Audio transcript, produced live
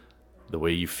the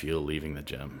way you feel leaving the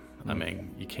gym. I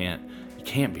mean, you can't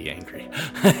be angry.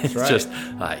 It's right. just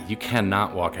you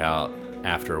cannot walk out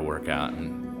after a workout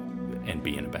and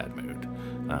be in a bad mood.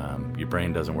 Your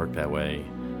brain doesn't work that way,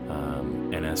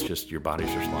 and that's just your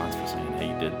body's response for saying, "Hey,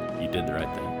 you did the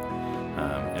right thing,"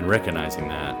 and recognizing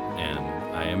that. And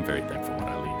I am very thankful when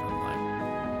I leave. I'm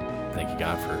like, thank you,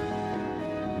 God, for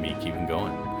me keeping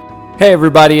going. Hey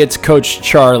everybody, it's Coach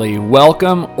Charlie.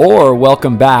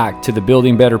 Welcome back to the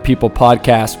Building Better People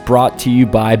podcast, brought to you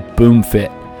by BoomFit.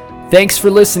 Thanks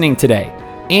for listening today.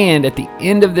 And at the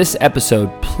end of this episode,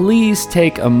 please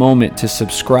take a moment to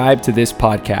subscribe to this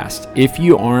podcast if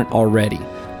you aren't already.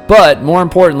 But more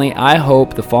importantly, I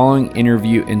hope the following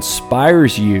interview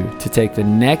inspires you to take the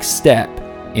next step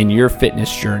in your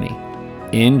fitness journey.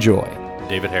 Enjoy.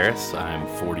 David Harris. I'm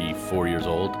 44 years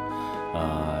old.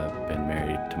 I've been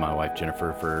married to my wife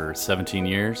Jennifer for 17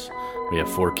 years. We have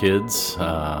 4 kids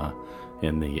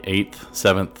in the 8th,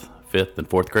 7th, 5th, and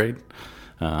 4th grade.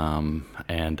 And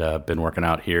been working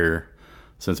out here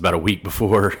since about a week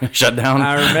before shutdown.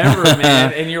 I remember,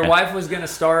 man. And your wife was going to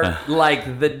start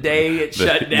like the day it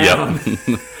shut down.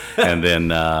 Yep. And then,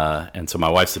 and so my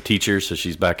wife's a teacher, so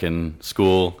she's back in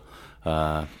school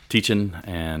teaching.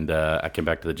 And I came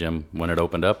back to the gym when it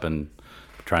opened up and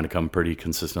trying to come pretty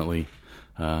consistently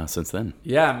since then.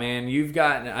 Yeah, man. You've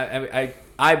gotten,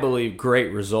 I believe,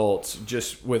 great results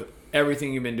just with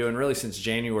everything you've been doing really since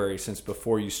January, since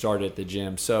before you started at the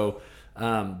gym. So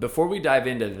before we dive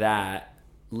into that,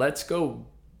 let's go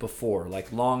before,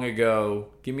 like long ago.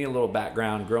 Give me a little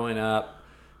background growing up,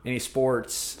 any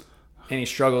sports, any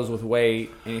struggles with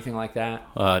weight, anything like that?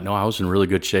 No, I was in really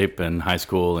good shape in high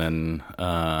school and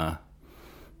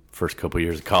first couple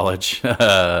years of college.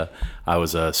 I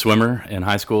was a swimmer in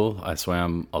high school. I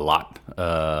swam a lot,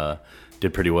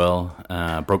 did pretty well.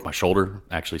 Broke my shoulder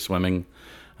actually swimming.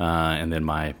 And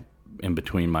then in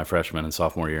between my freshman and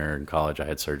sophomore year in college, I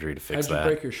had surgery to fix that. How'd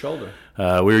you break your shoulder?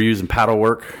 We were using paddle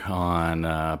work on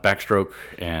backstroke,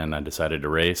 and I decided to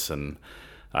race, and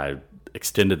I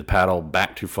extended the paddle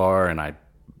back too far, and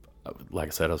like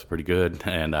I said, I was pretty good,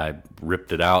 and I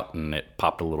ripped it out, and it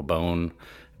popped a little bone,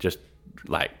 just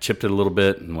like chipped it a little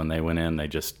bit, and when they went in, they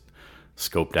just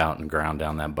scoped out and ground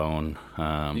down that bone.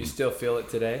 Do you still feel it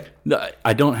today? No,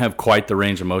 I don't have quite the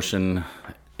range of motion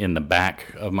in the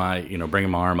back of my, bringing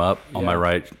my arm up on my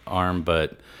right arm.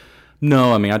 But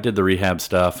no, I mean, I did the rehab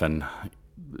stuff and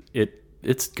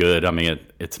it's good. I mean,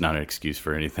 it's not an excuse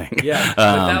for anything. Yeah.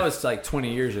 But that was like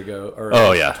 20 years ago or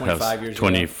 25 years ago.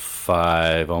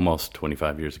 25, almost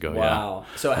 25 years ago. Wow.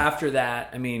 Yeah. So after that,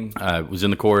 I mean, I was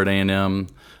in the Corps at A&M.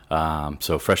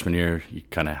 So freshman year, you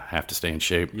kind of have to stay in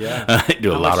shape. Yeah.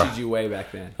 How much did you weigh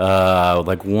back then?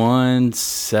 Like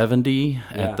 170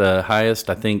 at the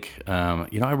highest. I think.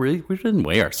 We didn't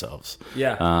weigh ourselves.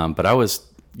 Yeah. But I was,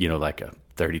 like a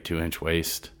 32-inch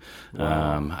waist.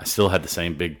 Wow. I still had the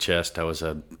same big chest. I was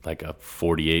like a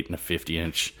 48 and a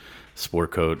 50-inch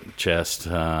sport coat chest.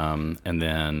 And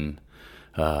then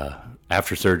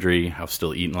after surgery, I was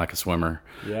still eating like a swimmer.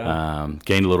 Yeah.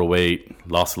 Gained a little weight,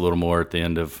 lost a little more at the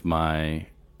end of my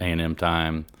A&M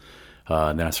time.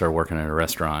 Then I started working at a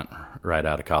restaurant right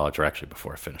out of college, or actually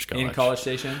before I finished college. In College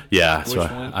Station? Yeah. Which so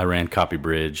one? I ran Copy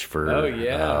Bridge for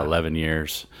 11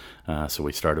 years. So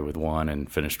we started with 1 and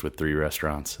finished with 3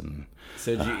 restaurants. And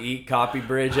so did you eat Copy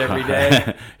Bridge every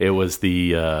day? It was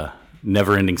the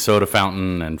never-ending soda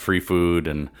fountain and free food,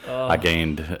 and I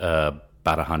gained about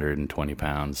 120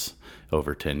 pounds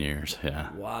over 10 years.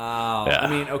 Yeah. Wow. Yeah. I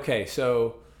mean, okay,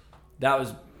 so that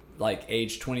was like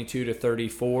age 22 to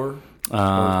 34 or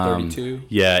 32?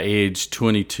 Yeah, age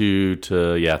 22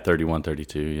 to 31,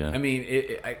 32, yeah. I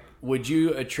mean, would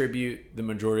you attribute the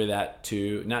majority of that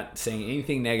to, not saying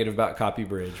anything negative about Copy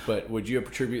Bridge, but would you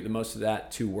attribute the most of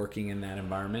that to working in that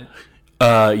environment?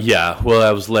 Yeah, well,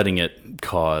 I was letting it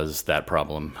cause that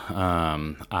problem.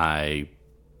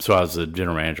 So I was the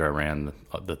general manager. I ran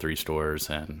the 3 stores,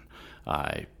 and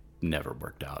I never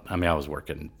worked out. I mean, I was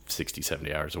working 60,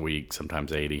 70 hours a week,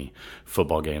 sometimes 80.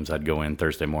 Football games, I'd go in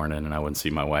Thursday morning, and I wouldn't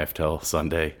see my wife till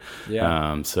Sunday.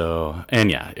 Yeah.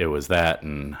 It was that,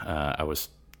 and I was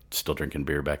still drinking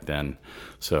beer back then.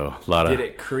 So a lot of... Did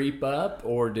it creep up,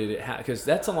 or did it... Because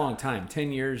that's a long time.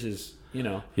 10 years is...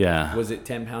 Yeah. Was it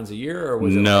 10 pounds a year, or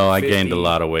was it No, like 50? I gained a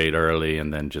lot of weight early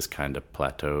and then just kind of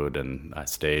plateaued, and I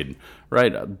stayed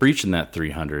breaching that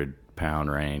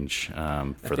 300-pound range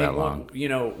for that long.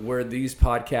 Where these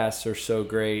podcasts are so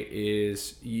great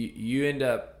is you end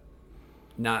up,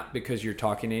 not because you're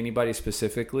talking to anybody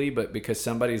specifically, but because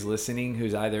somebody's listening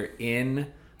who's either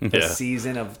in the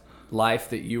season of life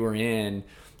that you were in,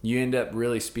 you end up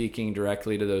really speaking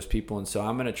directly to those people. And so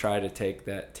I'm going to try to take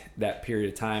that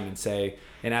period of time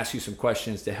and ask you some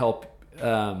questions to help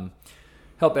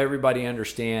everybody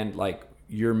understand like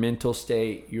your mental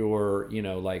state,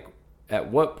 like at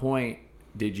what point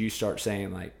did you start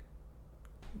saying like,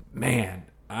 man,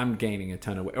 I'm gaining a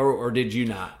ton of weight, or did you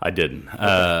not? I didn't.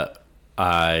 Okay.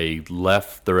 I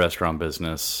left the restaurant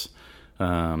business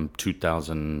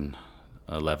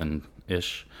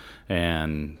 2011-ish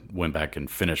and went back and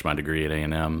finished my degree at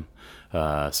A&M.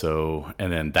 And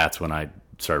then that's when I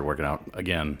started working out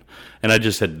again. And I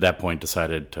just at that point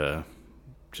decided to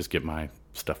just get my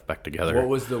stuff back together. What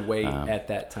was the weight at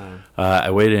that time?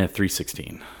 I weighed in at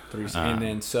 316. And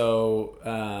then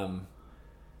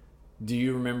do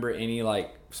you remember any like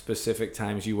specific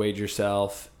times you weighed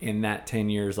yourself in that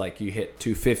 10 years, like you hit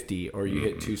 250 or you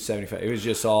hit 275? It was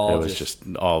just all. It was just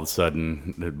all of a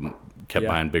sudden kept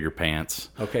buying bigger pants.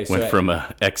 Okay, went from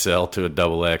a XL to a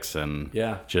double X, and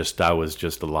I was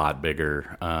just a lot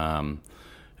bigger.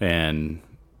 And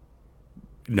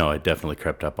no, it definitely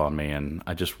crept up on me, and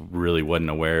I just really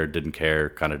wasn't aware, didn't care,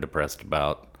 kind of depressed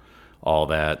about all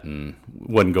that, and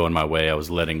wasn't going my way. I was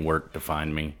letting work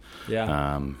define me.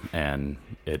 And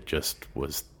it just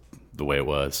was the way it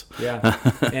was.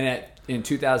 And in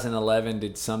 2011,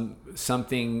 did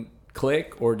something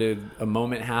click, or did a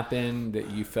moment happen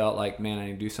that you felt like, man, I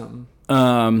need to do something?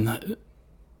 I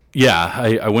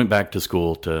went back to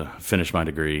school to finish my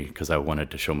degree because I wanted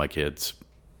to show my kids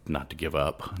not to give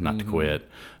up, not to quit.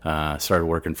 Started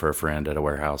working for a friend at a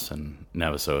warehouse in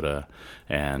Navasota,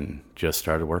 and just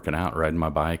started working out, riding my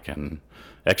bike and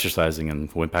exercising,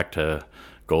 and went back to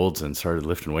Gold's and started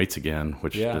lifting weights again,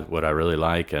 which is what I really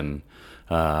like. And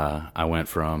I went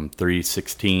from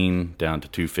 316 down to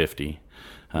 250.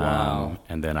 Wow.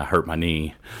 And then I hurt my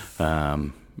knee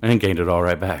and gained it all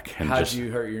right back. And how'd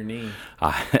you hurt your knee?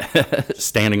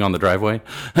 Standing on the driveway.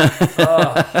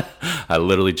 I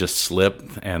literally just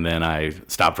slipped, and then I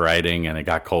stopped riding, and it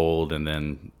got cold, and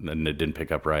then it didn't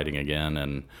pick up riding again,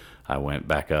 and I went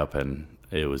back up, and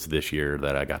it was this year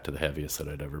that I got to the heaviest that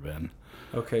I'd ever been.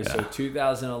 Okay, so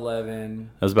 2011.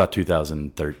 That was about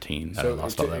 2013 that I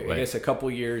lost all that weight. I guess a couple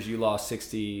years you lost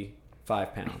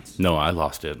 65 pounds. No, I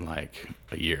lost it in like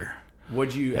a year.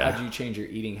 How'd you change your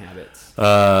eating habits?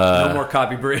 No more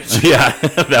Copy Bridge. Yeah,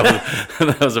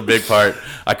 that was a big part.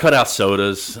 I cut out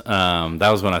sodas. That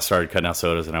was when I started cutting out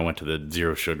sodas, and I went to the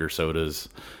zero sugar sodas.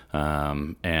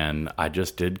 And I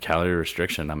just did calorie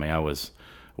restriction. I mean, I was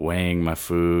weighing my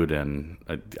food, and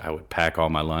I would pack all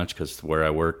my lunch because where I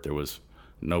worked, there was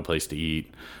no place to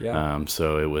eat.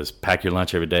 So it was pack your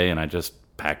lunch every day, and I just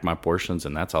packed my portions,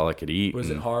 and that's all I could eat. Was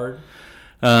it hard?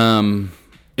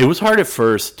 It was hard at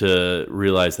first to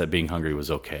realize that being hungry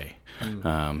was okay.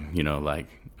 Like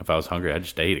if I was hungry, I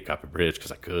just ate at Copper Bridge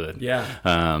because I could.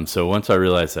 So once I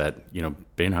realized that,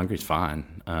 being hungry is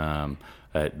fine,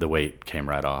 the weight came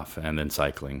right off. And then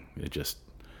cycling,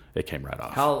 it came right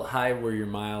off. How high were your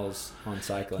miles on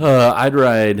cycling? I'd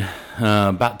ride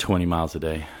about 20 miles a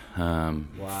day, 4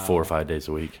 or 5 days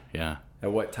a week. Yeah.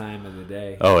 At what time of the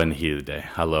day? Oh, in the heat of the day.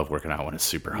 I love working out when it's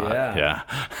super hot. Yeah.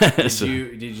 Did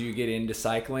you get into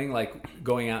cycling, like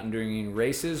going out and doing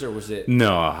races, or was it?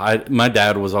 No, my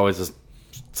dad was always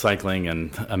cycling,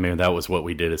 and I mean that was what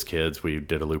we did as kids. We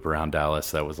did a loop around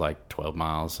Dallas that was like 12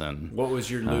 miles. And what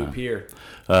was your loop here?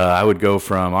 I would go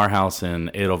from our house in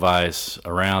Edelweiss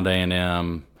around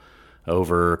A&M,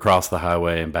 over across the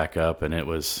highway and back up, and it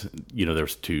was, there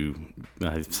was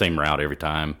same route every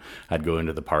time. I'd go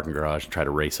into the parking garage and try to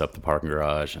race up the parking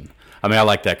garage, and I mean I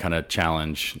like that kind of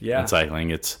challenge in cycling.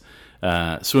 It's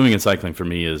swimming and cycling for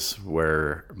me is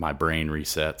where my brain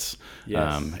resets.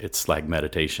 It's like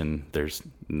meditation. There's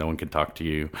no one can talk to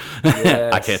you.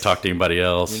 I can't talk to anybody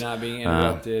else. You're not being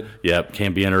interrupted.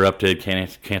 Can't be interrupted.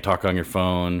 Can't talk on your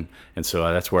phone, and so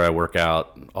that's where I work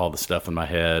out all the stuff in my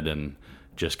head and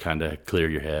just kind of clear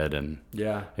your head. And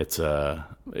it's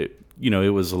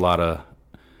it was a lot of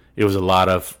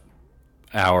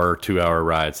 2-hour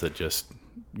rides that just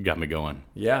got me going.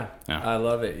 I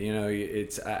love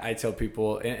it. I tell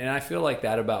people, and I feel like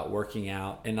that about working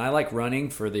out, and I like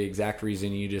running for the exact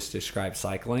reason you just described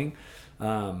cycling,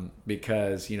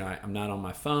 because I'm not on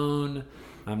my phone,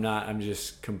 and I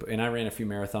ran a few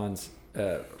marathons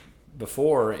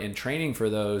before, and training for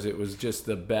those, it was just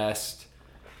the best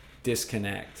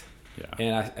disconnect.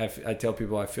 And I tell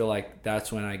people I feel like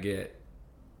that's when I get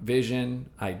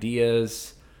vision,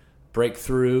 ideas,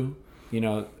 breakthrough.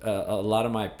 A lot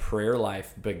of my prayer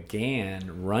life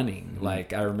began running.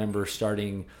 Like I remember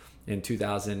starting in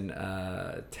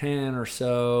 2010 or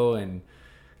so, and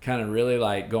kind of really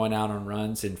like going out on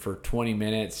runs and for 20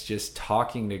 minutes just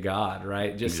talking to God,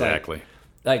 right? Just Exactly.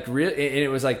 Like really, and it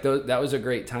was like that was a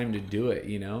great time to do it,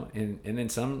 you know. And then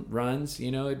some runs,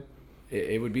 you know,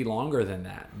 it would be longer than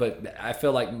that. But I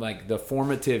feel like the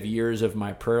formative years of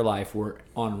my prayer life were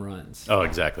on runs. Oh,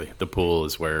 exactly. The pool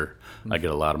is where I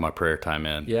get a lot of my prayer time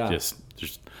in. Yeah. Just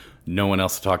there's no one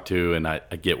else to talk to, and I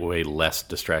get way less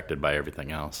distracted by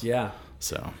everything else. Yeah.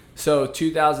 So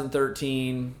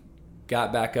 2013,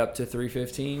 got back up to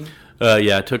 315.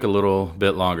 Yeah, it took a little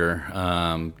bit longer.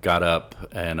 Got up,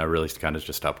 and I really kind of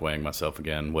just stopped weighing myself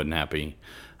again. Wasn't happy.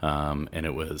 And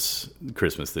it was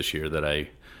Christmas this year that I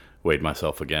weighed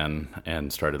myself again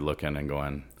and started looking and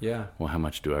going, Yeah. well, how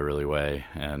much do I really weigh?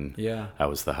 And Yeah. I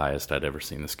was the highest I'd ever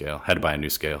seen the scale. Had to buy a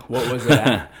new scale. What was it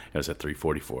at? It was at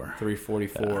 344.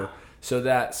 344. So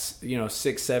that's,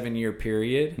 6-7 year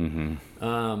period.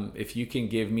 Mm-hmm. If you can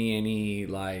give me any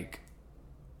like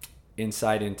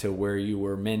insight into where you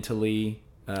were mentally,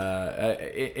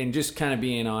 and just kind of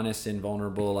being honest and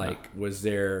vulnerable, like was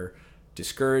there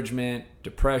discouragement,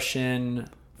 depression,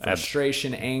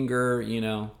 frustration, anger,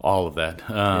 All of that.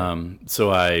 So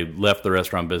I left the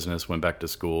restaurant business, went back to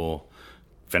school,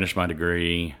 finished my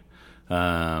degree.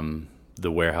 The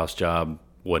warehouse job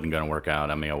wasn't going to work out.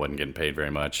 I mean, I wasn't getting paid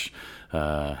very much.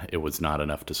 It was not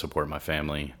enough to support my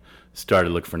family.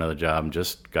 Started looking for another job,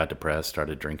 just got depressed,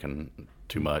 started drinking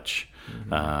too much,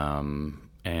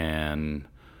 and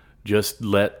just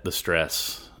let the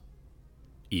stress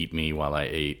eat me while I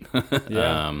ate.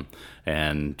 Yeah.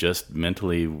 And just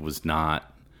mentally was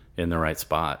not in the right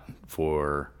spot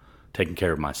for taking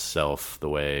care of myself the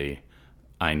way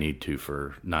I need to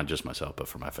for not just myself, but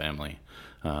for my family.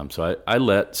 So I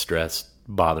let stress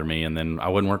bother me, and then I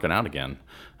wasn't working out again.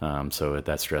 So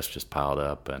that stress just piled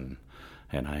up, and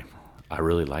I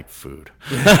really like food.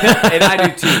 And I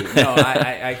do too. No,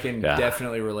 I can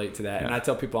definitely relate to that. And I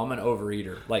tell people I'm an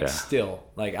overeater. Still.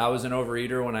 Like I was an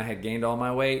overeater when I had gained all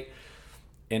my weight,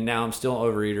 and now I'm still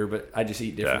an overeater, but I just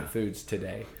eat different foods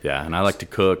today. Yeah, and I like to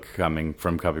cook. I mean,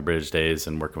 from Coffee Bridge days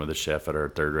and working with a chef at our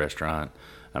third restaurant,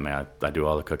 I mean, I do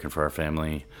all the cooking for our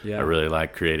family. Yeah. I really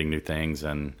like creating new things,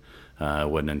 and it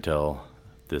wasn't until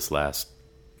this last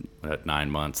 9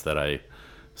 months that I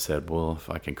said, well, if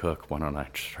I can cook, why don't I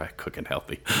just try cooking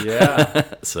healthy?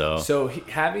 Yeah. So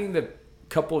having the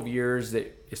couple of years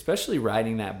that, especially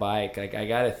riding that bike, like I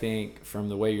got to think from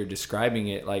the way you're describing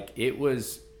it, like it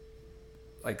was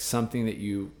like something that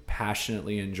you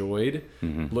passionately enjoyed,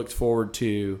 looked forward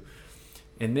to,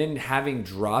 and then having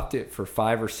dropped it for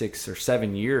 5 or 6 or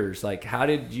 7 years, like how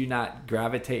did you not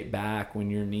gravitate back when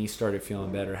your knee started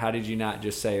feeling better? How did you not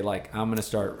just say like, I'm going to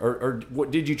start, or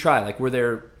what did you try? Like, were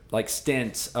there like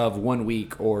stints of 1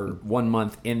 week or 1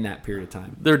 month in that period of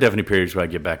time? There are definitely periods where I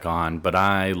get back on, but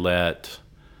I let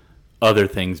other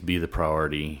things be the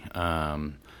priority.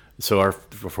 So our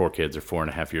 4 kids are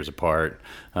 4.5 years apart.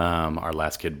 Our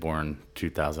last kid born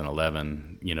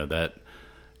 2011, that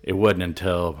it wasn't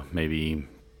until maybe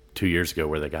 2 years ago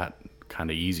where they got kind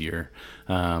of easier.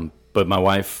 But my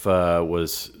wife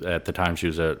was, at the time, she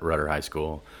was at Rudder High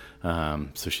School.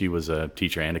 So she was a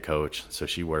teacher and a coach. So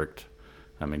she worked,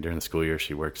 during the school year,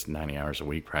 she works 90 hours a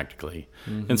week practically.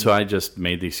 And so I just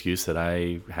made the excuse that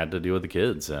I had to deal with the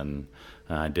kids, and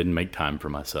I didn't make time for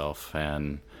myself.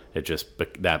 And it just,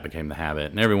 that became the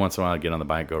habit. And every once in a while I'd get on the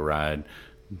bike, go ride,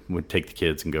 would take the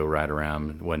kids and go ride around.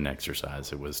 It wasn't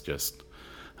exercise. It was just,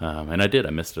 and I did.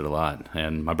 I missed it a lot.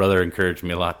 And my brother encouraged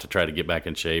me a lot to try to get back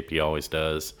in shape. He always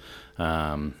does.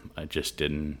 I just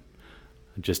didn't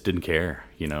care,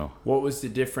 What was the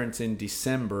difference in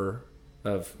December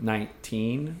of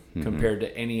 19 compared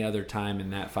to any other time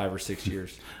in that 5 or 6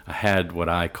 years? I had what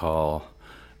I call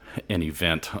an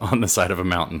event on the side of a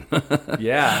mountain.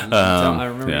 Yeah. I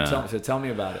remember you telling me. So tell me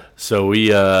about it. So we,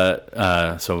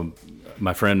 so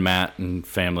my friend Matt and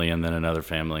family, and then another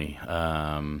family,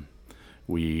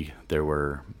 there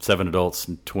were 7 adults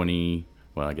and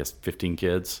 15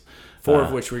 kids. 4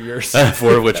 of which were yours.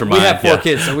 4 of which were mine. We have 4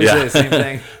 kids, so we say the same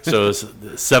thing. So it was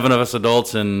 7 of us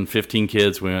adults and 15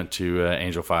 kids. We went to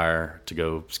Angel Fire to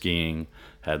go skiing.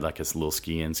 Had like this little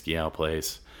ski-in, ski-out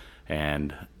place.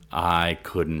 And I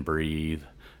couldn't breathe.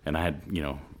 And I had,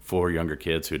 4 younger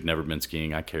kids who had never been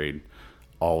skiing. I carried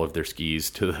all of their skis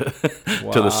to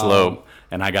the slope.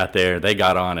 And I got there. They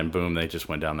got on, and boom, they just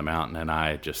went down the mountain. And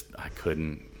I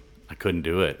couldn't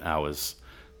do it. I was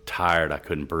tired. I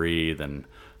couldn't breathe. And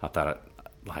I thought,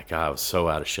 I was so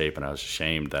out of shape, and I was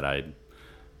ashamed that I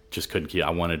just couldn't keep.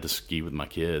 I wanted to ski with my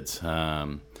kids.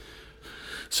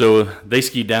 So they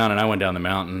skied down, and I went down the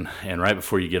mountain. And right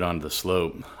before you get onto the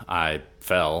slope, I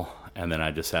fell, and then I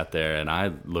just sat there, and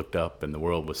I looked up, and the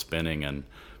world was spinning. And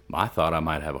I thought I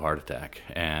might have a heart attack,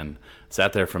 and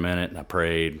sat there for a minute and I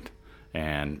prayed,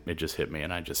 and it just hit me,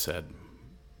 and I just said,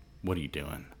 what are you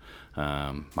doing?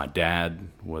 My dad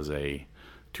was a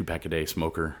 2-pack a day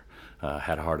smoker,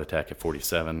 had a heart attack at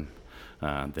 47,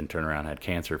 then turned around, had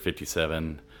cancer at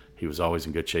 57. He was always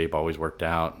in good shape, always worked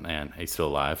out, and he's still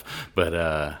alive.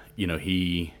 But,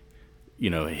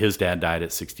 his dad died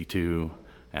at 62.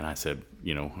 And I said,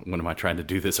 when am I trying to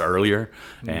do this earlier?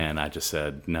 Mm-hmm. And I just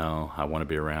said, no, I want to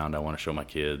be around. I want to show my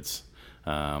kids.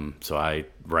 So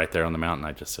right there on the mountain,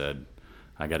 I just said,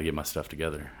 I got to get my stuff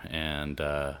together. And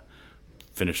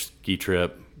finished ski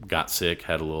trip, got sick,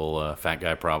 had a little fat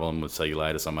guy problem with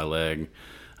cellulitis on my leg.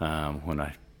 When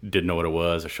I didn't know what it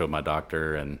was, I showed my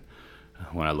doctor. And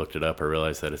when I looked it up, I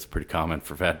realized that it's pretty common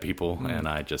for fat people. Mm-hmm. And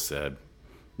I just said,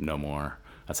 no more.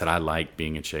 I said, I like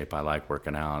being in shape. I like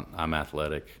working out. I'm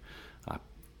athletic.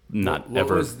 What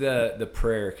was the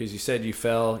prayer? Because you said you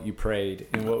fell, you prayed.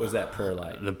 And what was that prayer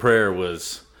like? The prayer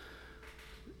was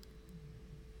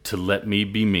to let me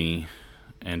be me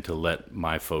and to let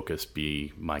my focus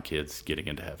be my kids getting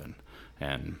into heaven.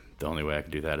 And the only way I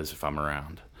can do that is if I'm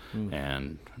around. Mm.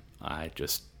 And I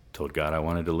just told God I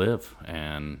wanted to live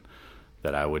and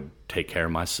that I would take care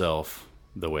of myself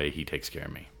the way he takes care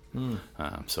of me.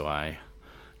 Mm. So I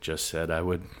just said I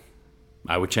would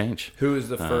change. Who was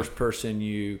the first person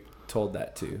you told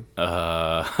that to?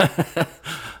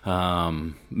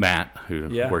 Matt,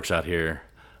 who works out here.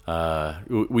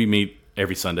 We meet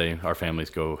every Sunday. Our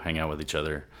families go hang out with each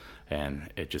other,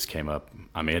 and it just came up.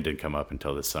 I mean, it didn't come up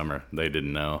until this summer. They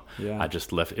didn't know. Yeah. I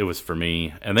just left. It was for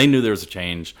me, and they knew there was a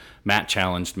change. Matt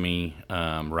challenged me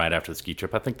right after the ski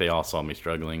trip. I think they all saw me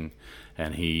struggling.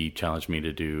 And he challenged me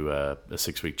to do a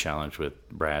 6-week challenge with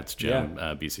Brad's gym,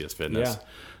 BCS Fitness. Yeah.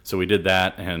 So we did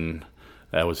that, and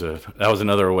that was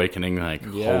another awakening. Like,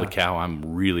 holy cow,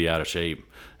 I'm really out of shape.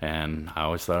 And I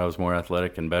always thought I was more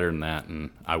athletic and better than that,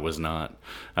 and I was not.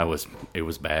 It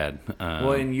was bad.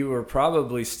 Well, and you were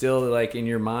probably still, like, in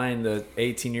your mind, the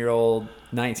 18-year-old,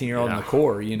 19-year-old in the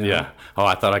core, Yeah. Oh,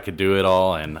 I thought I could do it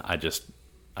all, and I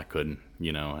couldn't,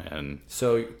 and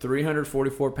so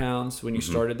 344 pounds when you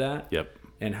started that. Yep.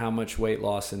 And how much weight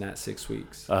loss in that 6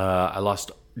 weeks? I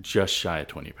lost just shy of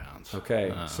 20 pounds.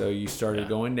 Okay. So you started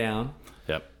going down.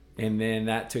 Yep. And then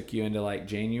that took you into like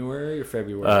January or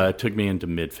February? It took me into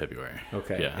mid-February.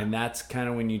 Okay. Yeah. And that's kind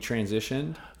of when you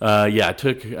transitioned? I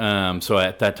took, so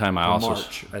at that time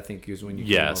March, I think is when you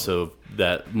came over. So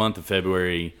that month of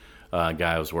February, guy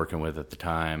I was working with at the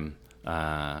time,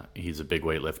 he's a big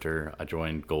weightlifter. I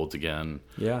joined Golds again.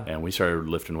 Yeah. And we started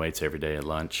lifting weights every day at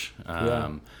lunch.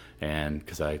 And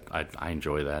because I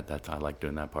enjoy that. I like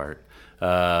doing that part.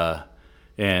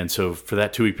 And so for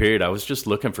that 2-week period, I was just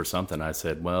looking for something. I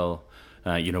said, well,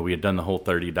 we had done the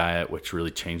Whole30 diet, which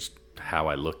really changed how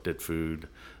I looked at food.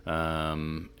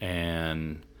 And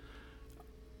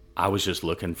I was just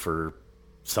looking for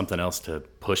something else to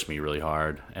push me really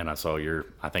hard, and I saw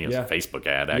I think it was a Facebook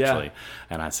ad actually,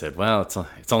 and I said, well, it's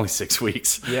only 6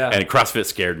 weeks, and CrossFit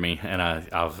scared me, and I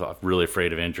was really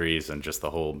afraid of injuries and just the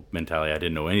whole mentality. I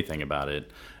didn't know anything about it,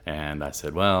 and I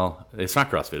said, well, it's not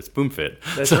CrossFit, it's BoomFit.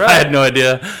 That's so right. I had no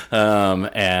idea,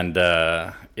 and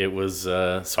it was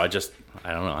so I don't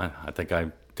know, I think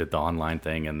I did the online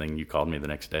thing, and then you called me the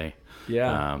next day.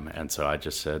 Yeah. And so I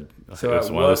just said, it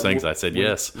was one of those things. I said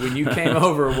yes. When you came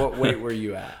over, what weight were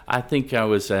you at? I think I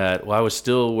was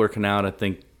still working out. I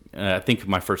think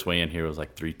my first weigh in here was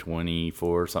like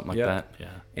 324 or something like that. Yeah.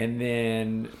 And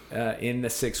then in the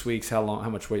 6 weeks, how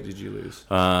much weight did you lose?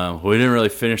 We didn't really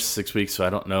finish the 6 weeks, so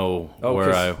I don't know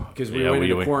because we went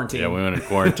into quarantine. Yeah, we went into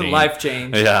quarantine. Life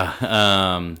changed. Yeah.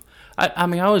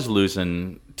 I was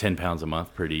losing 10 pounds a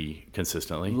month pretty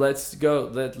consistently. Let's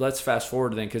fast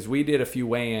forward then, because we did a few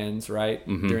weigh-ins, right,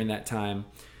 during that time.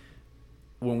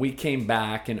 When we came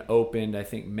back and opened, I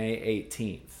think May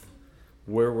 18th,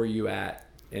 where were you at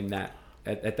in that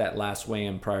at that last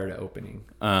weigh-in prior to opening?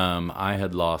 I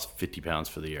had lost 50 pounds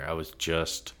for the year. I was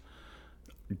just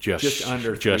under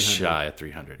 300. Just shy of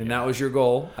 300. And that was your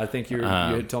goal? I think you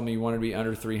had told me you wanted to be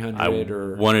under 300.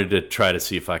 I wanted to try to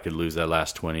see if I could lose that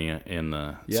last 20 in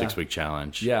the 6-week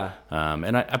challenge. Yeah.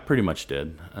 And I pretty much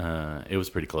did. It was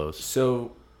pretty close.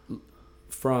 So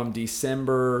from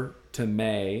December to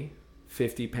May,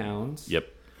 50 pounds. Yep.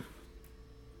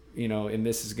 And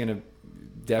this is going to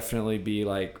definitely be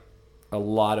like a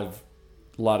lot of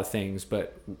things,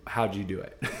 but how'd you do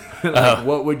it?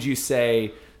 What would you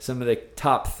say some of the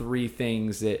top 3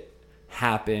 things that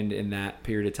happened in that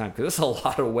period of time? Because it's a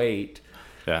lot of weight.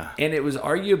 Yeah. And it was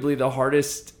arguably the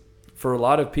hardest, for a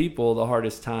lot of people, the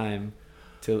hardest time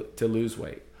to lose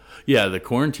weight. Yeah, the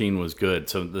quarantine was good.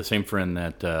 So the same friend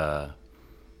that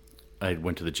I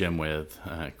went to the gym with,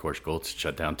 of course, Goltz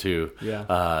shut down too.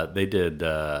 Yeah. They did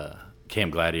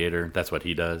Camp Gladiator. That's what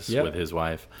he does with his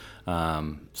wife.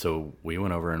 So we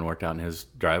went over and worked out in his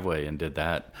driveway and did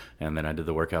that. And then I did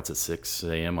the workouts at 6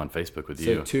 a.m. on Facebook with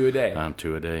you. So 2 a day.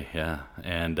 2 a day, yeah.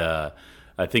 And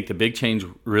I think the big change,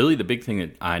 really the big thing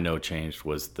that I know changed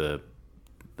was the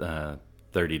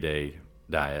 30-day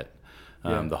diet.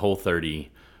 The whole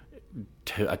 30,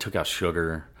 I took out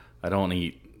sugar. I don't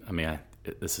eat,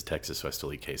 this is Texas, so I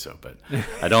still eat queso, but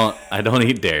I don't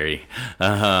eat dairy.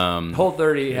 Whole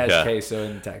 30 has queso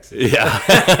in Texas.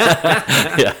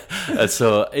 Yeah.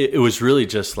 So it was really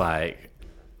just like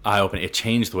eye-opening. It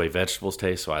changed the way vegetables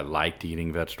taste, so I liked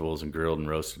eating vegetables and grilled and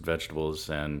roasted vegetables,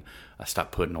 and I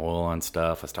stopped putting oil on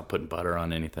stuff. I stopped putting butter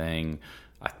on anything.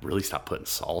 I really stopped putting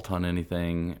salt on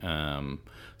anything.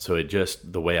 So it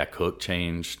just, the way I cook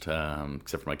changed,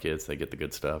 except for my kids, they get the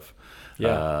good stuff.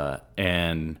 Yeah.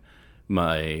 And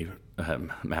my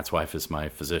Matt's wife is my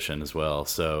physician as well,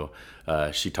 so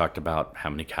she talked about how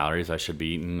many calories I should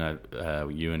be eating.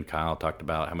 You and Kyle talked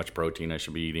about how much protein I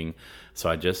should be eating.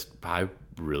 So I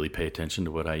really pay attention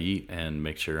to what I eat and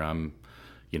make sure I'm,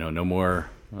 no more,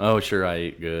 oh, sure, I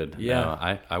eat good. Yeah.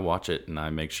 No, I watch it and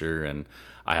I make sure, and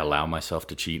I allow myself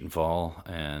to cheat and fall,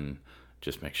 and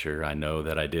just make sure I know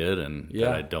that I did and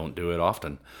that I don't do it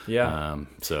often. Yeah.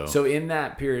 So in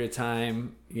that period of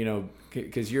time,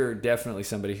 because you're definitely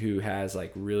somebody who has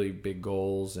like really big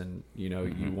goals, and you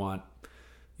want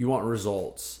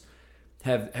results.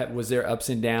 Was there ups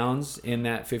and downs in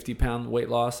that 50-pound weight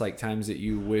loss? Like times that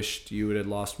you wished you would have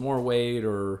lost more weight,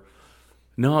 or?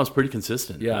 No, I was pretty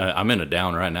consistent. Yeah. I'm in a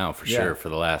down right now for sure. For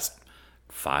the last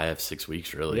 5-6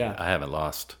 weeks, really. Yeah. I haven't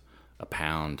lost a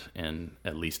pound in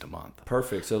at least a month.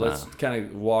 Perfect. So let's kind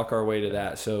of walk our way to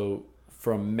that. So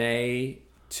from May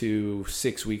to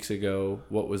 6 weeks ago,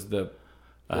 what was the?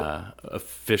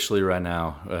 Officially right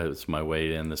now, it's my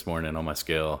weigh in this morning on my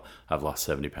scale. I've lost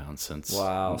 70 pounds since.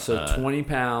 Wow. So 20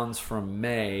 pounds from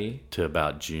May to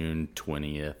about June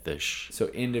 20th-ish.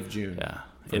 So end of June. Yeah.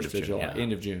 End of June. July, yeah.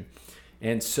 End of June.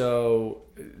 And so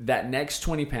that next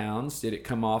 20 pounds, did it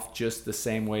come off just the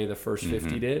same way the first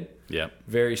 50 did? Yep.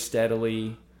 Very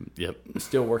steadily. Yep.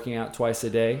 Still working out twice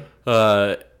a day?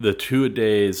 The 2 a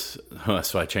days,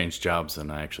 so I changed jobs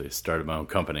and I actually started my own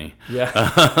company. Yeah.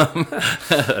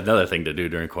 Another thing to do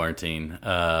during quarantine.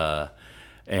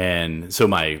 And so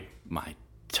my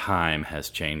time has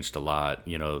changed a lot.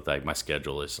 Like my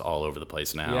schedule is all over the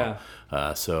place now.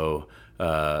 Yeah. So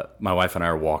my wife and I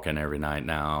are walking every night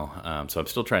now. So I'm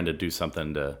still trying to do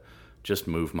something to just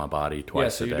move my body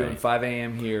twice a day. Yeah, so you're doing 5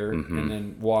 a.m. here and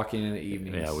then walking in the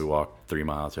evenings. Yeah, we walk 3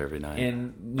 miles every night.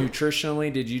 And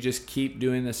nutritionally, did you just keep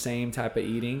doing the same type of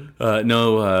eating?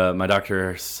 No, my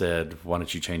doctor said, why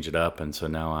don't you change it up? And so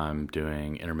now I'm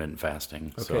doing intermittent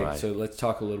fasting. Okay, so let's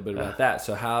talk a little bit about that.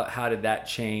 So how did that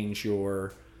change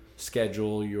your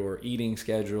schedule, your eating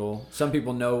schedule? Some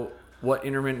people know what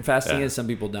intermittent fasting is, some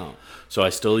people don't. So I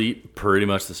still eat pretty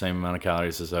much the same amount of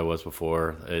calories as I was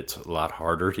before. It's a lot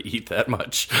harder to eat that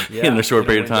much in a short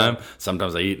period of time.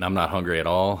 Sometimes I eat and I'm not hungry at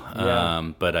all.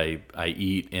 But I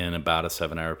eat in about a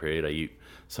 7-hour period. I eat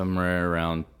somewhere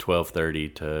around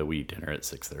 12:30 to we eat dinner at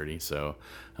 6:30. So,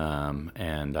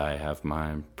 and I have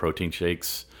my protein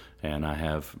shakes. And I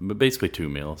have basically 2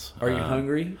 meals. Are you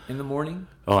hungry in the morning?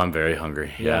 Oh, I'm very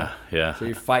hungry. Yeah. So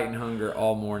you're fighting hunger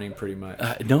all morning pretty much.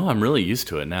 No, I'm really used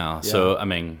to it now. Yeah. So,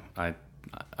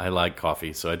 I like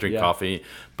coffee, so I drink coffee,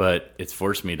 but it's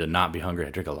forced me to not be hungry. I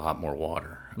drink a lot more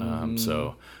water.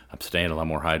 So I'm staying a lot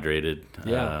more hydrated.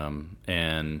 Yeah.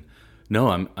 And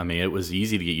no, it was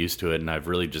easy to get used to it, and I've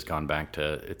really just gone back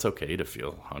to it's okay to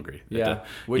feel hungry. Yeah,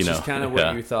 which is kind of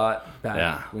what you thought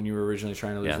back when you were originally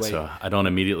trying to lose weight. So I don't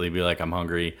immediately be like, I'm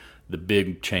hungry. The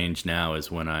big change now is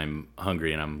when I'm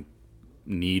hungry and I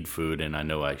need food, and I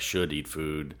know I should eat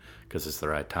food because it's the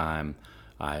right time,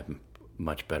 I'm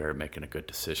much better at making a good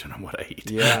decision on what I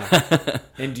eat. Yeah.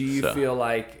 And do you feel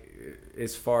like,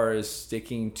 as far as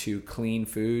sticking to clean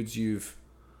foods, you've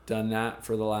done that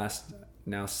for the last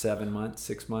now 7 months,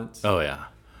 6 months? Oh, yeah.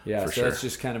 Yeah, for so sure. That's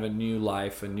just kind of a new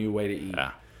life, a new way to eat.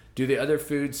 Yeah. Do the other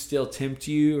foods still tempt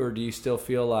you, or do you still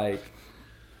feel like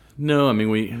No,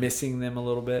 we missing them a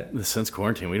little bit? Since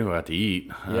quarantine, we don't go out to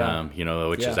eat,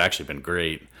 which has actually been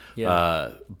great.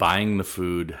 Yeah. Buying the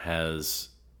food has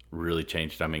really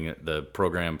changed. The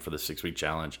program for the 6-week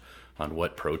challenge on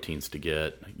what proteins to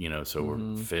get, so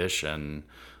we're fish and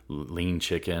lean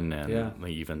chicken and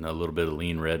even a little bit of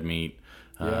lean red meat.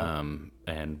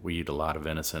 And we eat a lot of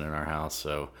venison in our house.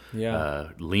 So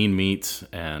lean meats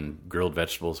and grilled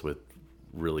vegetables with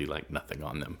really like nothing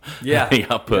on them. Yeah.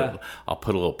 I'll put a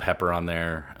little pepper on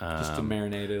there. Just to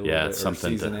marinate it a little bit,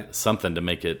 something or season it. something to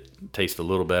make it taste a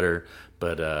little better.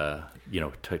 But,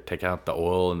 take out the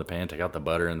oil in the pan, take out the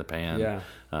butter in the pan.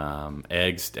 Yeah.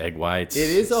 Eggs, egg whites. It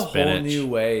is a spinach. whole new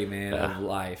way, man, of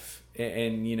life.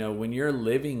 And, when you're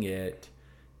living it,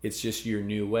 it's just your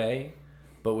new way.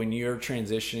 But when you're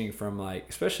transitioning from, like,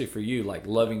 especially for you, like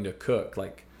loving to cook,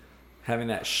 like having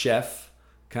that chef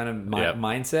kind of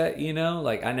mindset,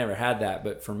 like I never had that.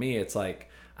 But for me, it's like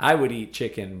I would eat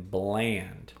chicken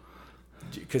bland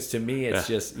because to me it's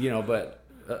just, but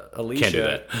Alicia can't do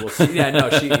that. will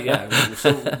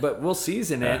see, but we'll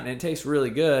season it and it tastes really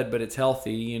good, but it's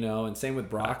healthy, and same with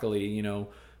broccoli,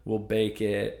 we'll bake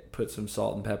it, put some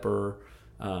salt and pepper,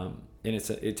 and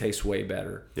it tastes way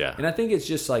better. Yeah. And I think it's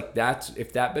just like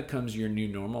if that becomes your new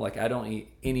normal, like I don't eat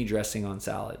any dressing on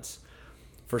salads.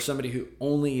 For somebody who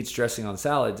only eats dressing on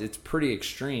salads, it's pretty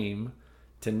extreme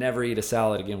to never eat a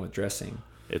salad again with dressing.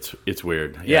 It's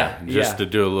weird. Just to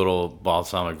do a little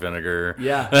balsamic vinegar.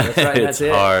 Yeah, that's right. It's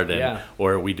hard.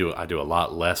 Or I do a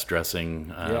lot less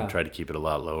dressing. Try to keep it a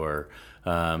lot lower.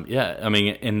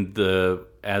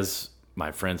 As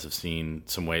my friends have seen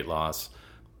some weight loss,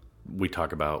 we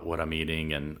talk about what I'm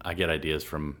eating, and I get ideas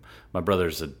from my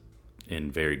brother's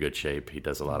in very good shape. He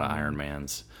does a lot of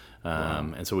Ironmans.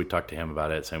 And so we talked to him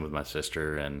about it. Same with my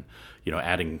sister, and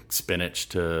adding spinach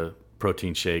to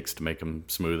protein shakes to make them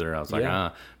smoother. I was like,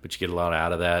 but you get a lot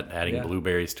out of that. Adding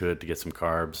blueberries to it to get some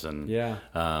carbs, and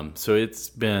so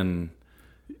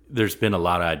there's been a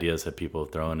lot of ideas that people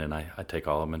have thrown, and I take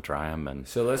all of them and try them. And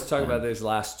so let's talk about those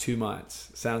last 2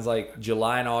 months. Sounds like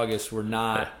July and August were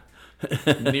not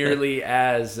nearly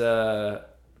as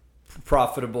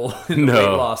profitable in the weight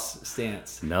loss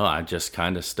stance. No, I just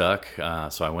kind of stuck.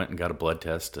 So I went and got a blood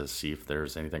test to see if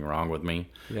there's anything wrong with me.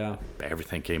 Yeah.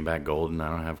 Everything came back golden. I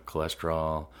don't have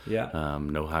cholesterol. Yeah.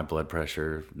 No high blood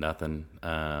pressure, nothing.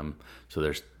 So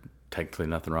there's technically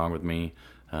nothing wrong with me.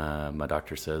 My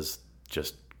doctor says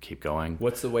just keep going.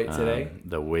 What's the weight today?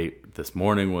 The weight this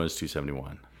morning was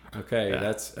 271. Okay,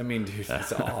 that's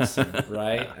awesome,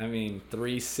 right?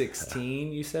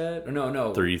 316 you said? Or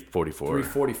no. 344.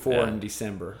 344 in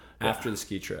December after the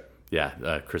ski trip.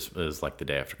 Yeah, Christmas is like the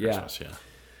day after Christmas,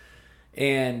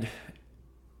 And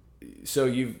so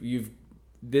you've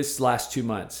this last 2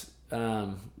 months,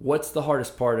 what's the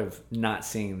hardest part of not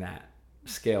seeing that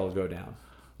scale go down?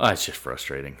 It's just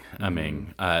frustrating.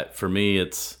 Mm-hmm. For me,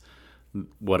 it's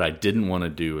what I didn't want to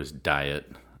do is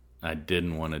diet. I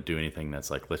didn't want to do anything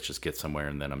that's like, let's just get somewhere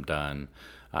and then I'm done.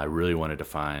 I really wanted to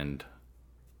find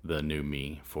the new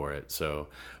me for it. So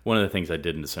one of the things I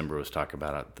did in December was talk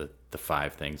about the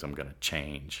 5 things I'm going to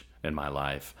change in my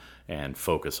life and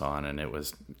focus on. And it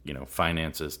was,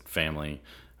 finances, family,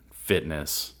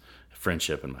 fitness,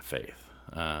 friendship, and my faith.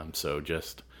 So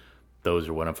just those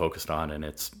are what I'm focused on.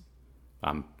 And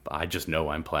I just know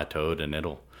I'm plateaued, and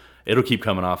it'll keep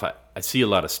coming off. I see a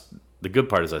lot of, the good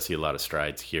part is I see a lot of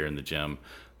strides here in the gym.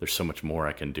 There's so much more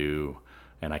I can do,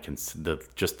 and I can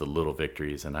just the little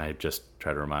victories, and I just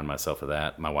try to remind myself of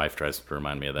that. My wife tries to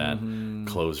remind me of that. Mm-hmm.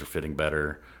 Clothes are fitting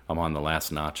better. I'm on the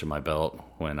last notch of my belt.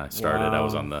 When I started, I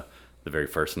was on the very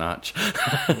first notch.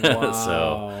 Wow.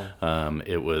 So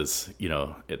it was,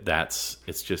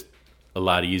 it's just a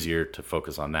lot easier to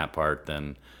focus on that part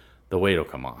than the weight will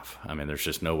come off. There's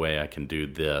just no way I can do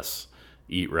this,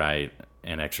 eat right,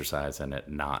 and exercise and it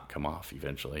not come off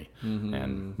eventually. Mm-hmm.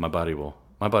 And my body will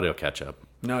catch up.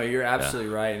 No, you're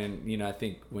absolutely right. And I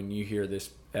think when you hear this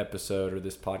episode or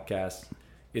this podcast,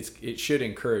 it should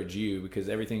encourage you, because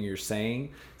everything you're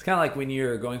saying, it's kind of like when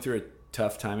you're going through a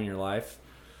tough time in your life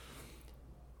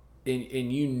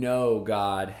and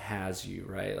God has you,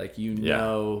 right? Like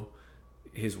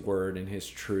his word and his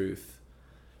truth,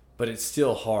 but it's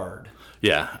still hard.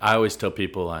 Yeah. I always tell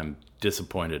people I'm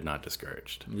disappointed, not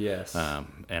discouraged. Yes.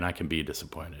 And I can be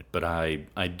disappointed, but I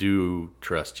do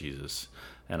trust Jesus,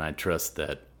 and I trust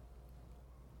that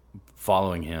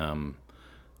following him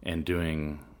and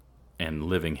doing and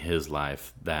living his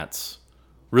life, that's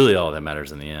really all that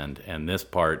matters in the end. And this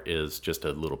part is just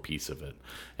a little piece of it.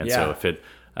 And so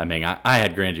I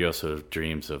had grandiose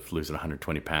dreams of losing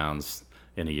 120 pounds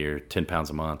in a year, 10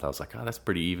 pounds a month. I was like, that's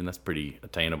pretty even. That's pretty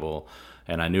attainable.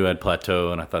 And I knew I'd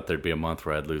plateau, and I thought there'd be a month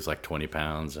where I'd lose like 20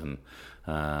 pounds. And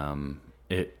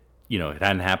it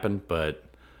hadn't happened, but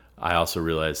I also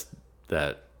realized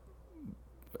that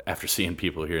after seeing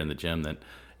people here in the gym that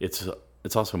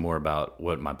it's also more about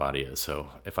what my body is. So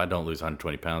if I don't lose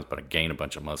 120 pounds, but I gain a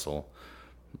bunch of muscle,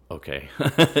 okay. For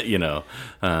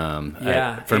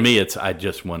me,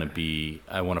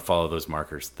 I want to follow those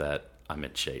markers that I'm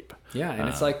in shape. Yeah, and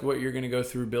it's like what you're going to go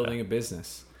through building a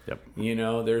business. Yep. You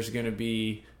know, there's going to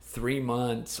be 3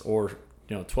 months or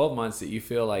 12 months that you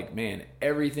feel like, man,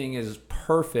 everything is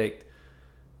perfect,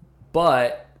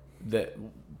 but the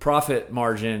profit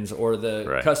margins or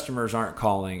the customers aren't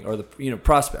calling, or the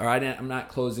prospect, or I'm not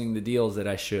closing the deals that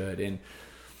I should. And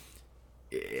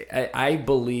I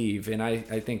believe, and I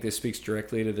think this speaks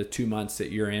directly to the 2 months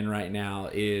that you're in right now,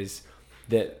 is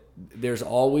that there's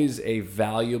always a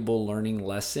valuable learning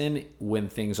lesson when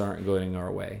things aren't going our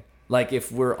way. Like,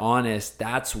 if we're honest,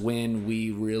 that's when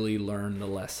we really learn the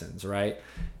lessons, right?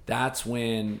 That's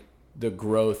when the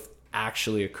growth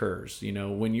actually occurs. You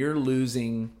know, when you're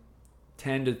losing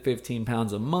 10 to 15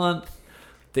 pounds a month,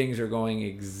 things are going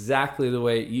exactly the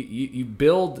way you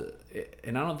build,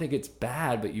 and I don't think it's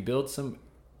bad, but you build some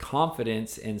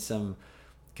confidence and some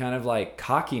kind of like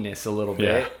cockiness a little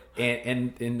bit.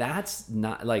 And that's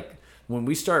not like, when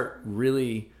we start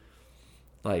really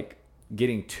like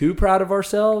getting too proud of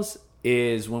ourselves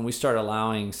is when we start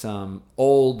allowing some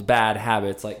old bad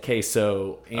habits like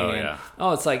queso and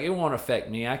it's like, it won't affect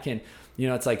me. I can,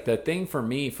 it's like the thing for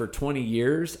me for 20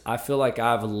 years, I feel like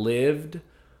I've lived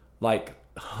like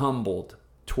humbled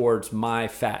towards my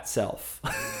fat self.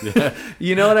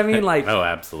 You know what I mean? Like, oh,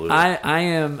 absolutely.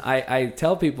 I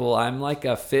tell people I'm like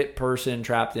a fit person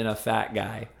trapped in a fat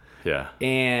guy. Yeah.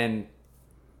 And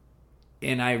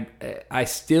I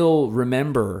still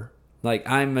remember, like,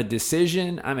 I'm a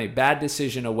bad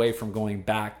decision away from going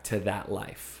back to that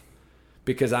life,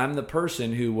 because I'm the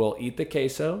person who will eat the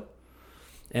queso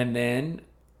and then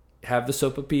have the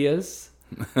sopapillas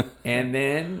and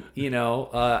then,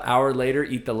 hour later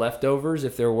eat the leftovers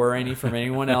if there were any from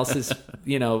anyone else's,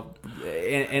 and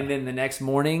then the next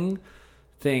morning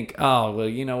think, oh, well,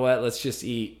 you know what? Let's just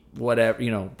eat whatever,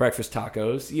 breakfast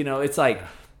tacos. It's like,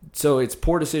 so it's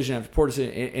poor decision after poor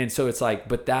decision. And so it's like,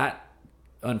 but that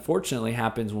unfortunately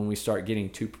happens when we start getting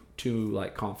too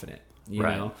like confident, you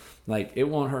know, like, it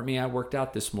won't hurt me. I worked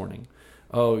out this morning.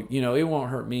 Oh, it won't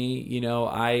hurt me.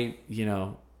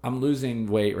 I'm losing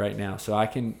weight right now, so I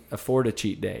can afford a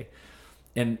cheat day.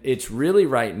 And it's really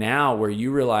right now where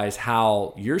you realize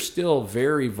how you're still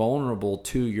very vulnerable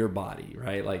to your body,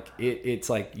 right? Like,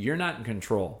 it's like you're not in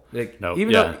control. Like, though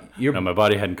my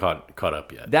body hadn't caught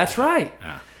up yet. That's right.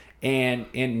 Yeah.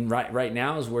 And right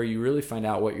now is where you really find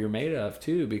out what you're made of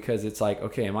too, because it's like,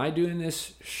 okay, am I doing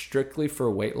this strictly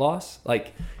for weight loss?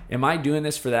 Like, am I doing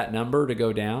this for that number to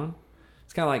go down?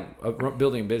 It's kind of like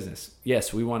building a business.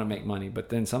 Yes, we want to make money, but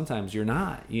then sometimes you're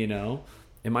not,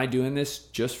 Am I doing this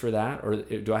just for that? Or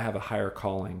do I have a higher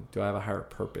calling? Do I have a higher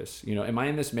purpose? Am I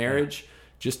in this marriage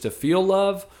just to feel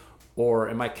love, or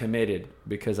am I committed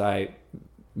because I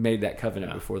made that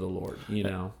covenant before the Lord,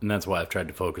 And that's why I've tried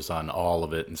to focus on all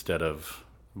of it instead of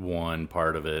one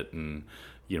part of it. And,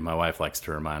 my wife likes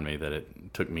to remind me that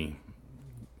it took me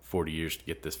 40 years to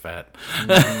get this fat,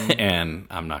 and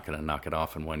I'm not going to knock it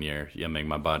off in 1 year. I mean,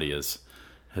 my body has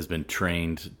been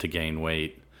trained to gain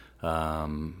weight,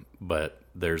 but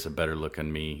there's a better look in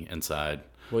me inside.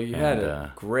 Well, you had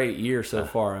a great year so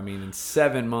far. I mean, in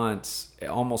 7 months,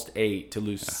 almost 8, to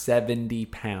lose 70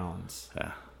 pounds.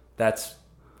 Yeah, that's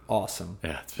awesome.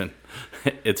 Yeah,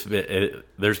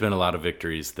 there's been a lot of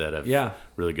victories that have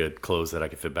really good clothes that I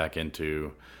could fit back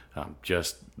into.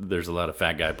 There's a lot of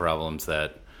fat guy problems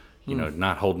that,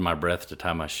 not holding my breath to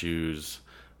tie my shoes,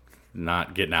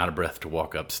 not getting out of breath to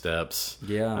walk up steps.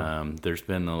 Yeah. There's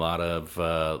been a lot of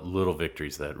little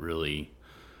victories that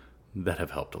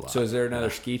have helped a lot. So is there another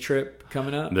ski trip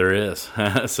coming up? There is.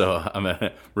 So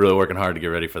I'm really working hard to get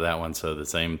ready for that one. So the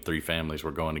same 3 families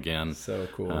we're going again. So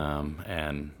cool.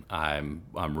 And I'm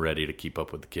ready to keep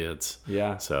up with the kids.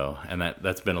 Yeah. So, and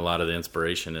that's been a lot of the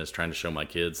inspiration, is trying to show my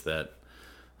kids that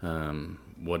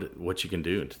what you can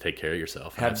do to take care of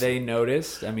yourself. Have they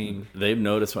noticed? I mean, they've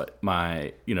noticed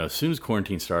my as soon as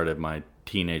quarantine started, my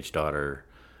teenage daughter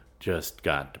just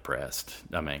got depressed.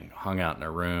 I mean, hung out in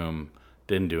her room,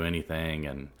 didn't do anything,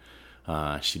 and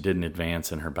she didn't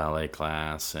advance in her ballet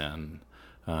class, and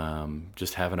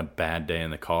just having a bad day in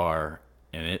the car.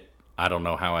 And I don't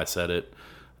know how I said it.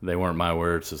 They weren't my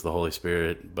words, it's the Holy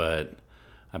Spirit. But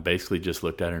I basically just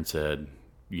looked at her and said,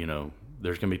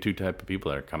 there's going to be 2 types of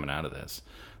people that are coming out of this.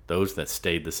 Those that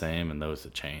stayed the same and those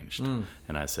that changed. And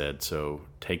I said, so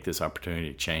take this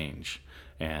opportunity to change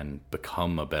and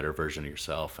become a better version of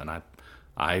yourself. And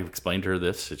I explained to her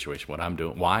this situation, what I'm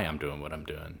doing, why I'm doing what I'm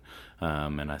doing.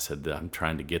 And I said that I'm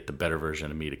trying to get the better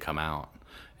version of me to come out.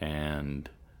 And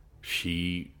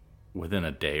she, within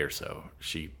a day or so,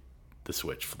 she the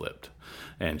switch flipped.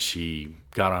 And she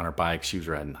got on her bike. She was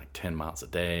riding like 10 miles a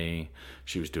day.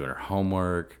 She was doing her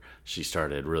homework. She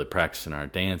started really practicing our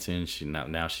dancing.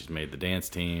 Now she's made the dance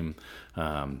team.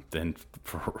 Then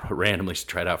randomly she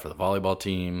tried out for the volleyball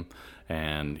team.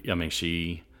 And I mean,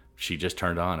 she just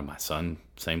turned on. And my son,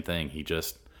 same thing. He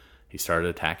started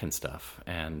attacking stuff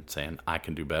and saying, I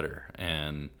can do better.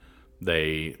 And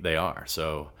they are.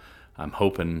 So I'm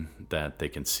hoping that they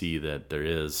can see that there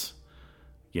is,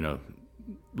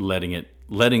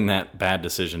 letting that bad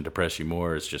decision depress you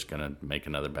more is just going to make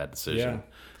another bad decision. Yeah.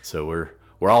 So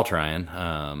we're all trying.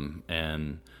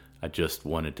 And I just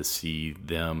wanted to see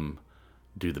them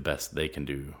do the best they can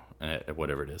do at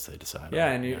whatever it is they decide.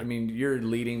 Yeah. And I mean, you're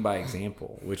leading by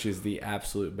example, which is the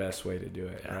absolute best way to do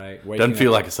it. Yeah. Right. Doesn't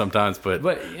feel like it sometimes, but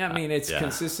yeah, I mean, it's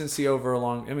consistency over a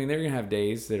long, I mean, they're going to have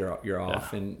days that you're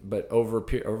off but over a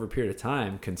period of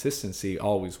time, consistency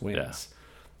always wins.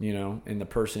 And the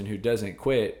person who doesn't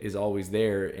quit is always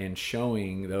there and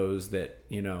showing those that,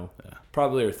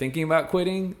 probably are thinking about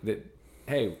quitting that,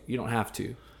 hey, you don't have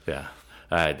to. Yeah.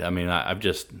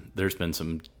 There's been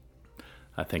some,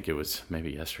 I think it was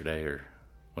maybe yesterday or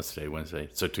what's today, Wednesday.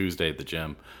 So Tuesday at the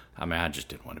gym, I just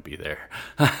didn't want to be there.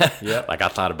 Yeah. Like I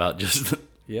thought about just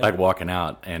like walking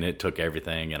out, and it took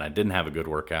everything, and I didn't have a good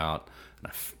workout,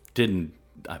 and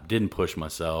I didn't push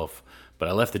myself. But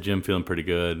I left the gym feeling pretty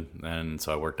good, and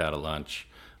so I worked out at lunch,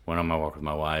 went on my walk with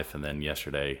my wife, and then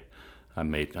yesterday I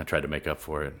tried to make up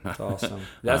for it. That's awesome.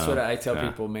 That's what I tell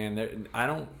people, man. I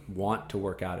don't want to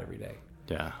work out every day.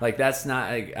 Yeah. Like that's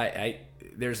not like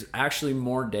there's actually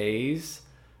more days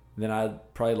than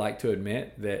I'd probably like to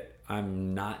admit that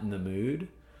I'm not in the mood,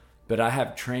 but I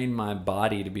have trained my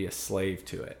body to be a slave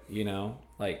to it,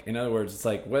 Like, in other words, it's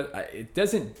like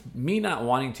me not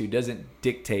wanting to doesn't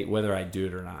dictate whether I do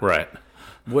it or not. Right.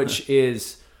 Which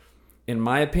is, in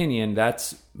my opinion,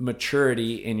 that's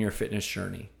maturity in your fitness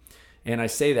journey. And I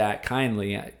say that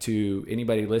kindly to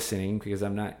anybody listening because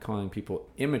I'm not calling people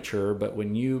immature, but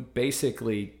when you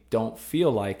basically don't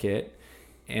feel like it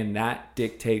and that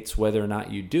dictates whether or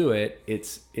not you do it,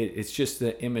 it's just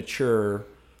the immature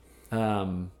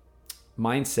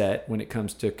mindset when it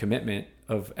comes to commitment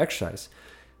of exercise.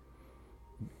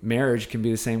 Marriage can be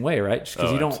the same way, right? Just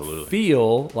because you don't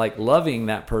feel like loving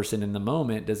that person in the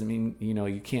moment doesn't mean,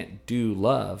 you can't do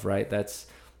love, right? That's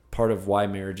part of why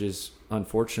marriages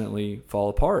unfortunately fall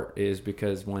apart, is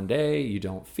because one day you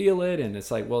don't feel it. And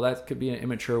it's like, well, that could be an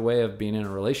immature way of being in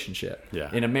a relationship,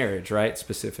 in a marriage, right?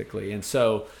 Specifically. And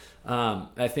so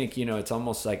I think, it's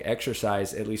almost like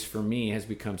exercise, at least for me, has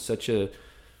become such a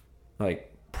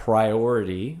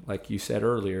priority, like you said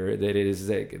earlier, that it is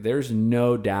that there's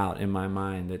no doubt in my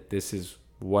mind that this is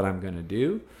what I'm going to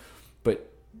do. But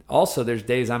also there's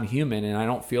days I'm human and I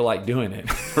don't feel like doing it.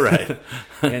 Right.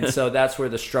 And so that's where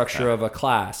the structure of a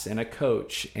class and a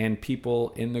coach and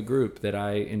people in the group that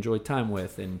I enjoy time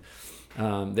with and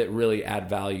that really add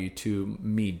value to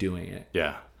me doing it.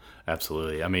 Yeah,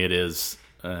 absolutely. I mean, it is,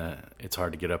 it's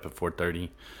hard to get up at 4:30.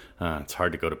 It's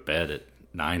hard to go to bed at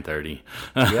 9:30.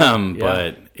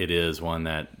 But it is one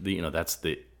that, that's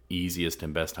the easiest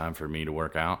and best time for me to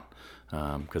work out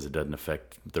because it doesn't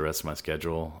affect the rest of my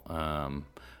schedule.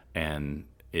 And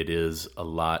it is a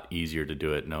lot easier to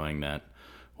do it knowing that,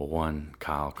 well, one,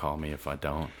 Kyle call me if I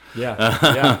don't. Yeah,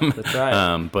 that's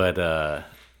right. But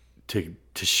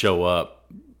to show up,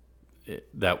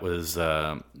 that was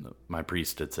my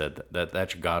priest had said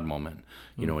that's your God moment.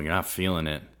 When you're not feeling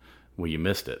it, well, you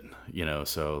missed it.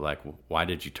 So like, why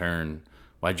did you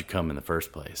come in the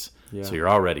first place? Yeah. So you're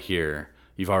already here.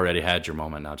 You've already had your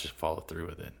moment. Now just follow through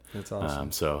with it. That's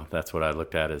awesome. So that's what I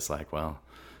looked at as like, well,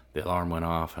 the alarm went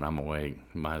off and I'm awake.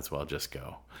 Might as well just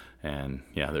go. And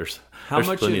there's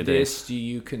much of this do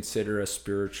you consider a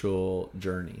spiritual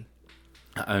journey?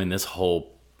 I mean, this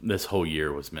whole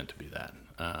year was meant to be that.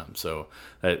 So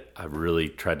I really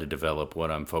tried to develop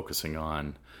what I'm focusing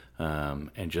on,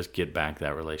 and just get back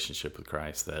that relationship with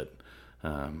Christ that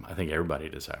I think everybody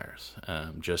desires.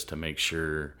 Just to make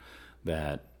sure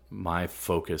that my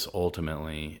focus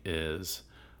ultimately is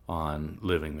on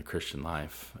living the Christian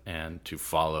life and to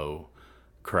follow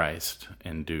Christ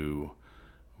and do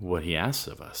what he asks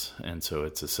of us. And so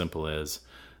it's as simple as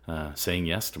saying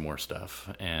yes to more stuff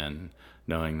and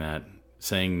knowing that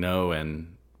saying no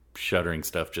and shuttering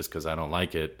stuff just because I don't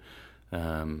like it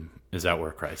is out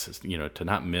where Christ is, to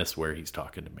not miss where he's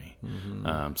talking to me.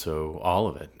 Mm-hmm. So all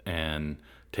of it, and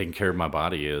taking care of my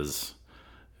body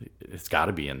it's got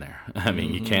to be in there. I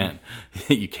mean, you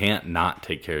can't not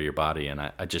take care of your body. And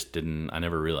I just didn't, I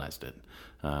never realized it.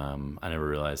 I never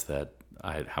realized that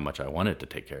how much I wanted to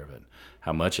take care of it,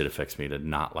 how much it affects me to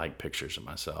not like pictures of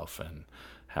myself, and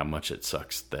how much it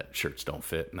sucks that shirts don't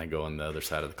fit and they go on the other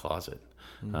side of the closet.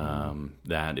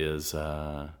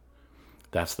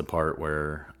 That's the part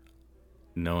where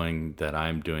knowing that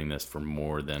I'm doing this for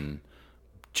more than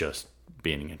just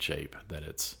being in shape, that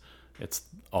it's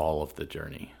all of the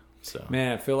journey. So,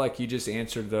 man, I feel like you just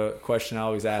answered the question I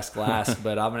always ask last,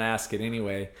 but I'm going to ask it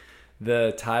anyway.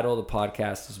 The title of the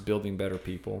podcast is Building Better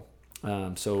People.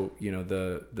 So,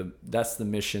 that's the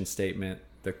mission statement,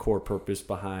 the core purpose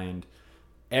behind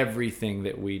everything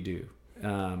that we do.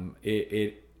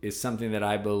 It is something that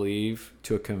I believe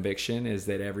to a conviction, is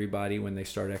that everybody, when they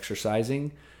start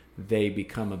exercising, they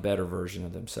become a better version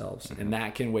of themselves. Mm-hmm. And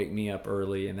that can wake me up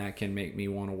early, and that can make me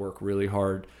want to work really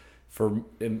hard for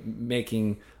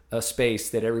making a space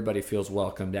that everybody feels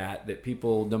welcomed at, that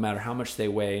people, no matter how much they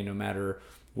weigh, no matter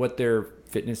what their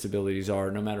fitness abilities are,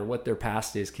 no matter what their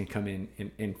past is, can come in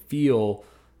and feel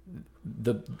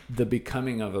the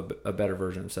becoming of a better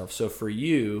version of themselves. So for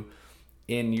you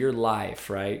in your life,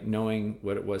 right, knowing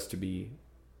what it was to be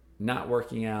not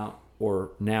working out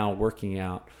or now working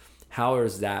out, how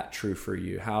is that true for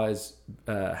you? How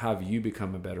have you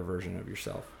become a better version of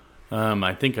yourself?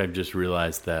 I think I've just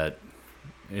realized that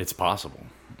it's possible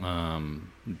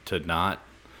to not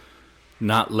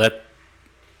let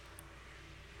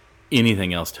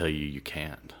anything else tell you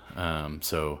can't.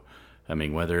 So, I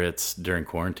mean, whether it's during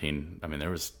quarantine, I mean, there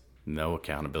was no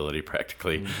accountability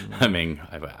practically. Mm-hmm. I mean,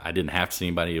 I didn't have to see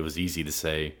anybody. It was easy to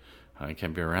say, I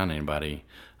can't be around anybody.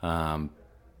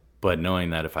 But knowing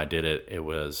that if I did it, it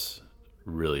was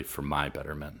really for my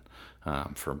betterment,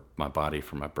 for my body,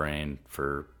 for my brain,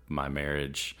 for my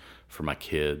marriage, for my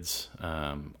kids,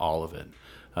 all of it.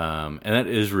 And that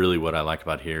is really what I like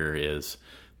about here is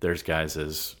there's guys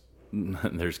at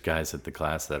the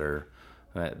class that are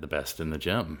the best in the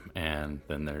gym, and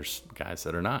then there's guys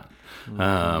that are not.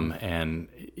 Mm-hmm. And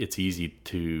it's easy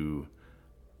to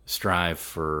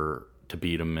strive to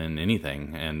beat them in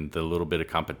anything, and the little bit of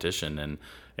competition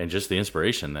and just the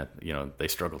inspiration that, they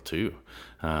struggle too.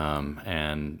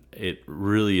 And it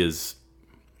really is,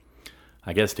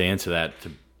 I guess, to answer that,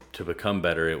 to become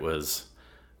better, it was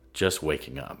just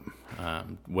waking up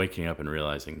and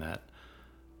realizing that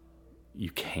you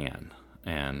can.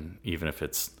 And even if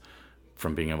it's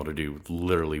from being able to do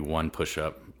literally one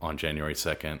push-up on January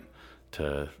 2nd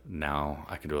to now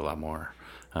I can do a lot more,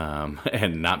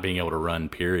 and not being able to run,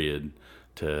 period,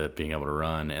 to being able to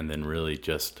run, and then really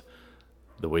just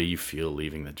the way you feel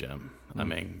leaving the gym. I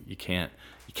mean, you can't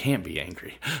be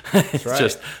angry. It's right.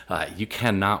 Just you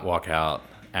cannot walk out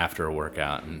after a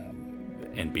workout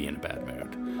and be in a bad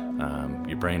mood.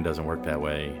 Your brain doesn't work that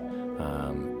way,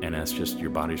 and that's just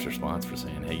your body's response for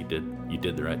saying, "Hey, you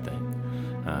did the right thing,"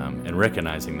 and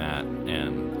recognizing that.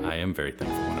 And I am very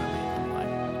thankful when I leave. I'm like,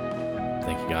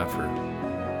 thank you, God, for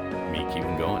me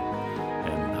keeping going.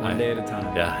 And one day at a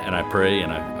time. Yeah, and I pray,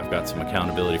 and I've got some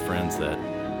accountability friends that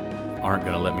aren't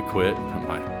going to let me quit.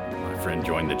 My friend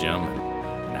joined the gym,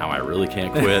 and now I really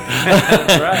can't quit.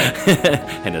 That's right.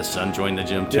 And his son joined the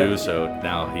gym too, so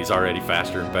now he's already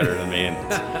faster and better than me, and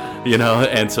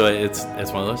and so it's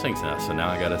one of those things now. So now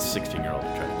I got a 16-year-old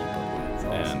to try to keep up with,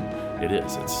 and it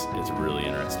is. It's really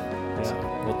interesting. Yeah. So.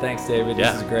 Well, thanks, David.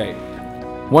 This is great.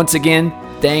 Once again,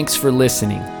 thanks for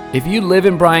listening. If you live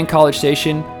in Bryan College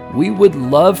Station, we would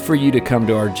love for you to come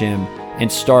to our gym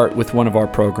and start with one of our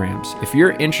programs. If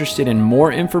you're interested in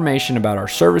more information about our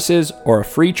services or a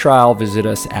free trial, visit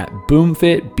us at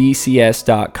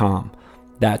boomfitbcs.com.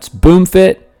 That's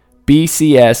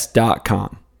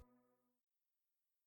boomfitbcs.com.